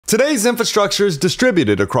Today's infrastructure is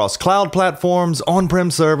distributed across cloud platforms,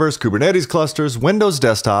 on-prem servers, Kubernetes clusters, Windows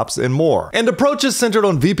desktops, and more. And approaches centered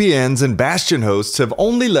on VPNs and bastion hosts have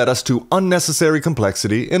only led us to unnecessary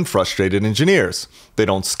complexity and frustrated engineers. They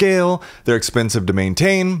don't scale, they're expensive to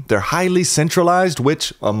maintain, they're highly centralized,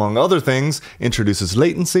 which, among other things, introduces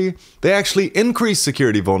latency. They actually increase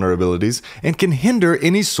security vulnerabilities and can hinder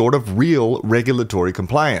any sort of real regulatory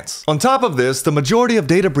compliance. On top of this, the majority of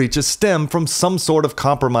data breaches stem from some sort of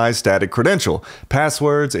compromised static credential,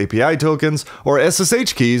 passwords, API tokens, or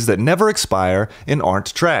SSH keys that never expire and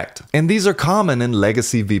aren't tracked. And these are common in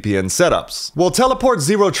legacy VPN setups. Well, Teleport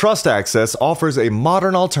Zero Trust Access offers a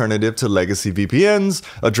modern alternative to legacy VPNs,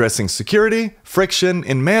 addressing security, friction,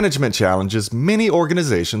 and management challenges many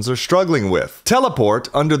organizations are struggling with. Teleport,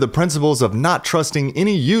 under the principles of not trusting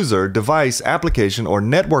any user, device, application, or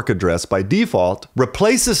network address by default,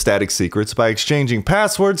 replaces static secrets by exchanging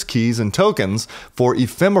passwords, keys, and tokens for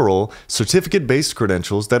ephemeral, certificate-based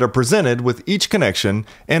credentials that are presented with each connection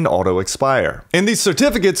and auto-expire. And these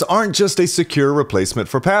certificates aren't just a secure replacement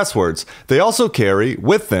for passwords. They also carry,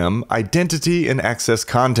 with them, identity and access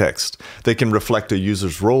context. They can reflect a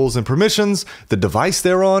user's roles and permissions, the device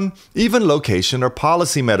they're on, even location or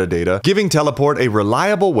policy metadata, giving Teleport a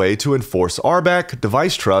reliable way to enforce RBAC,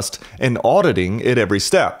 device trust, and auditing at every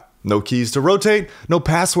step. No keys to rotate, no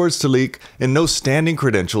passwords to leak, and no standing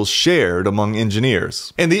credentials shared among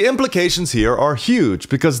engineers. And the implications here are huge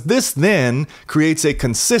because this then creates a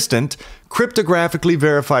consistent, cryptographically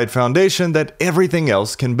verified foundation that everything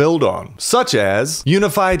else can build on, such as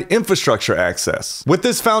unified infrastructure access. With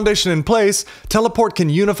this foundation in place, Teleport can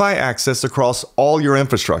unify access across all your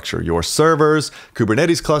infrastructure, your servers,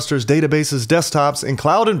 Kubernetes clusters, databases, desktops, and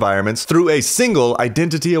cloud environments through a single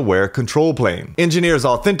identity-aware control plane. Engineers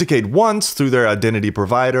authenticate once through their identity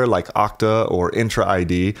provider like Okta or Entra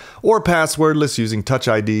ID, or passwordless using Touch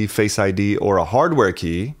ID, Face ID, or a hardware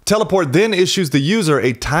key. Teleport then issues the user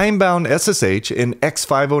a time-bound SSH and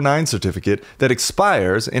X509 certificate that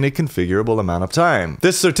expires in a configurable amount of time.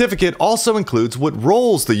 This certificate also includes what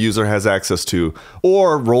roles the user has access to,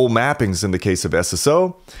 or role mappings in the case of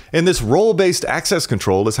SSO, and this role-based access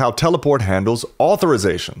control is how Teleport handles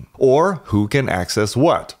authorization, or who can access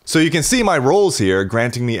what. So you can see my roles here,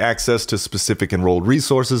 granting me access to specific enrolled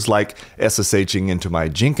resources like SSHing into my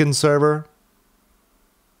Jenkins server,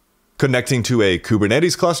 connecting to a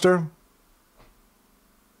Kubernetes cluster,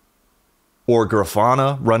 or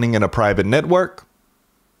Grafana running in a private network,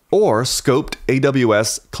 or scoped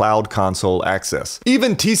AWS Cloud Console access.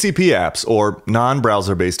 Even TCP apps, or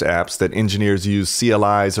non-browser-based apps that engineers use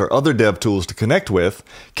CLIs or other dev tools to connect with,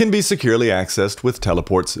 can be securely accessed with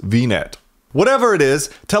Teleport's VNet. Whatever it is,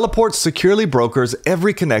 Teleport securely brokers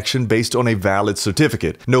every connection based on a valid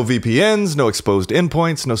certificate. No VPNs, no exposed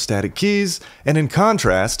endpoints, no static keys, and in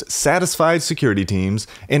contrast, satisfied security teams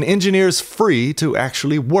and engineers free to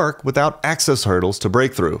actually work without access hurdles to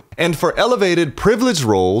break through. And for elevated privileged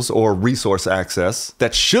roles or resource access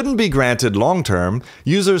that shouldn't be granted long-term,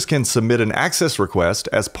 users can submit an access request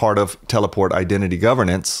as part of Teleport identity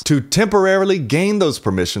governance to temporarily gain those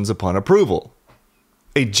permissions upon approval.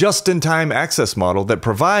 A just-in-time access model that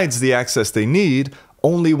provides the access they need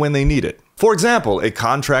only when they need it. For example, a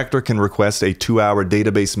contractor can request a 2-hour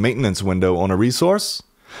database maintenance window on a resource,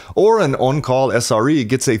 or an on-call SRE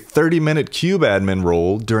gets a 30-minute kubeadmin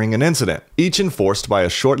role during an incident, each enforced by a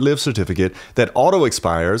short-lived certificate that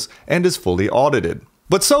auto-expires and is fully audited.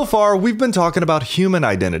 But so far, we've been talking about human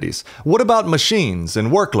identities. What about machines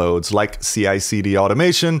and workloads like CI/CD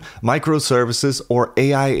automation, microservices, or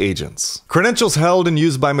AI agents? Credentials held and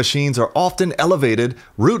used by machines are often elevated,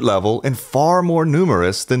 root level, and far more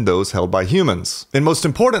numerous than those held by humans. And most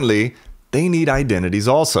importantly, they need identities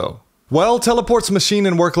also. Well, Teleport's machine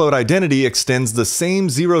and workload identity extends the same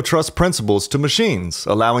zero trust principles to machines,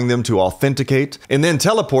 allowing them to authenticate, and then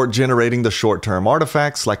Teleport generating the short-term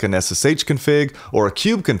artifacts like an SSH config or a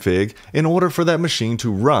kube config in order for that machine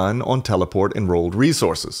to run on Teleport enrolled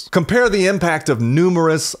resources. Compare the impact of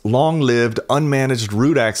numerous, long-lived, unmanaged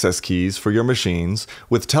root access keys for your machines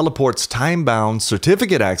with Teleport's time-bound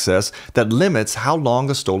certificate access that limits how long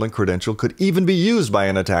a stolen credential could even be used by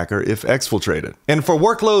an attacker if exfiltrated. And for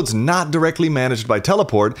workloads not directly managed by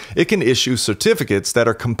Teleport, it can issue certificates that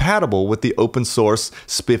are compatible with the open source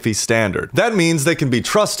SPIFFE standard. That means they can be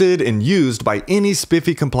trusted and used by any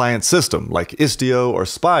SPIFFE compliant system like Istio or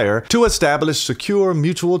Spire to establish secure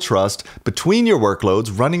mutual trust between your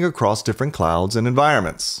workloads running across different clouds and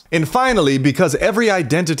environments. And finally, because every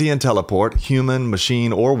identity in Teleport, human,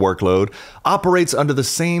 machine, or workload, operates under the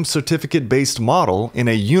same certificate-based model in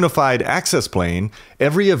a unified access plane,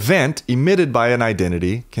 every event emitted by an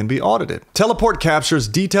identity can be audited. Teleport captures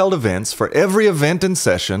detailed events for every event and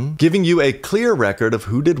session, giving you a clear record of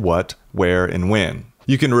who did what, where, and when.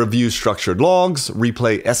 You can review structured logs,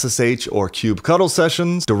 replay SSH or kubectl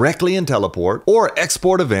sessions directly in Teleport, or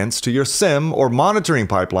export events to your SIEM or monitoring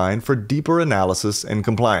pipeline for deeper analysis and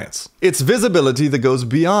compliance. It's visibility that goes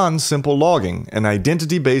beyond simple logging, an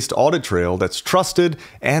identity-based audit trail that's trusted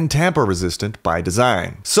and tamper-resistant by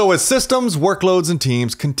design. So as systems, workloads, and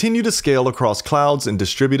teams continue to scale across clouds and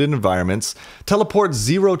distributed environments, Teleport's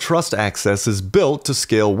Zero Trust Access is built to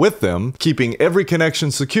scale with them, keeping every connection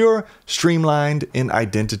secure, streamlined, and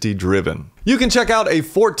identity-driven. You can check out a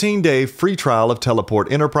 14-day free trial of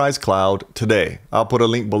Teleport Enterprise Cloud today. I'll put a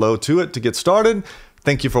link below to it to get started.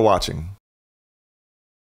 Thank you for watching.